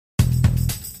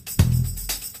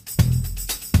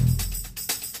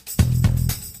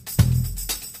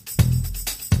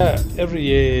Every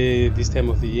year, this time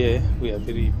of the year, we are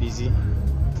very busy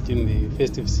during the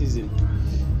festive season.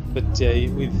 But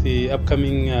with the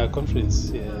upcoming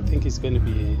conference, I think it's going to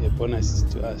be a bonus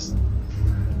to us.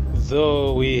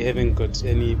 Though we haven't got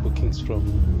any bookings from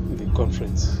the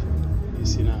conference, you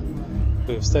see now.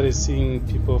 We've started seeing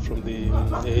people from the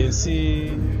ANC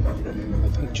from, I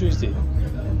think, Tuesday,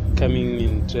 coming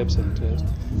in trips and trips.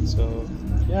 So,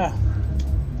 yeah,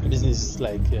 business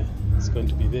it's going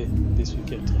to be there this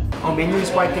weekend. Our menu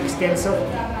is quite extensive.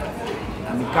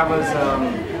 It covers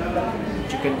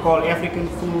what you can call African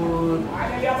food,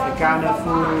 Afrikaner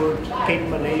food, Cape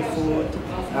Malay food.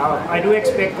 I do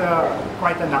expect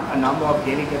quite a number of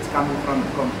delegates coming from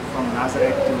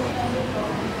Nasrec to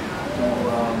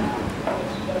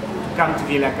come to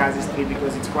Vilakazi Street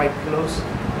because it's quite close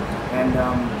and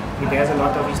it has a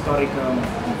lot of historic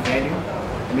value.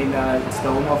 I mean, it's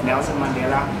the home of Nelson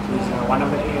Mandela, who's one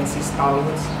of the ANC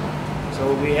stalwarts.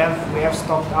 So we have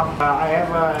stocked up. I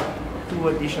have 2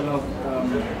 additional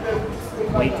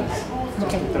waiters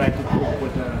just to try to cope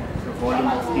with the volume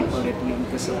of people that we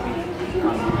anticipate.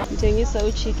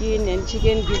 Chicken and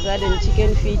chicken gizzard and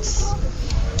chicken feet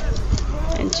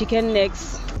and chicken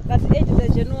necks. But 8th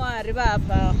of January,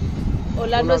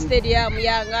 Orlando Stadium,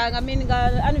 I mean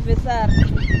anniversary.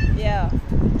 Yeah.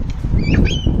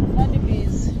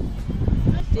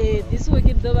 This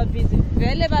weekend over busy.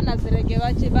 Vele banazireke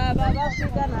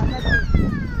bafika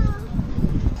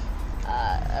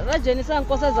vajenisa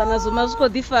nkosazana Zuma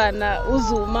zvikodifana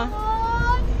uzuma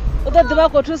utodiva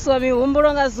kotuswa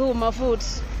mihumbulo nga Zuma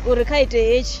futi uri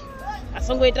kaite H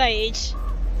asongoita H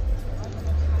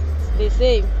the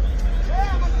same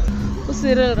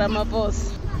Cyril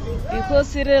Ramaphosa because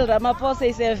Cyril Ramaphosa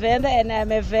is a vendor and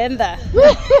I'm a vendor.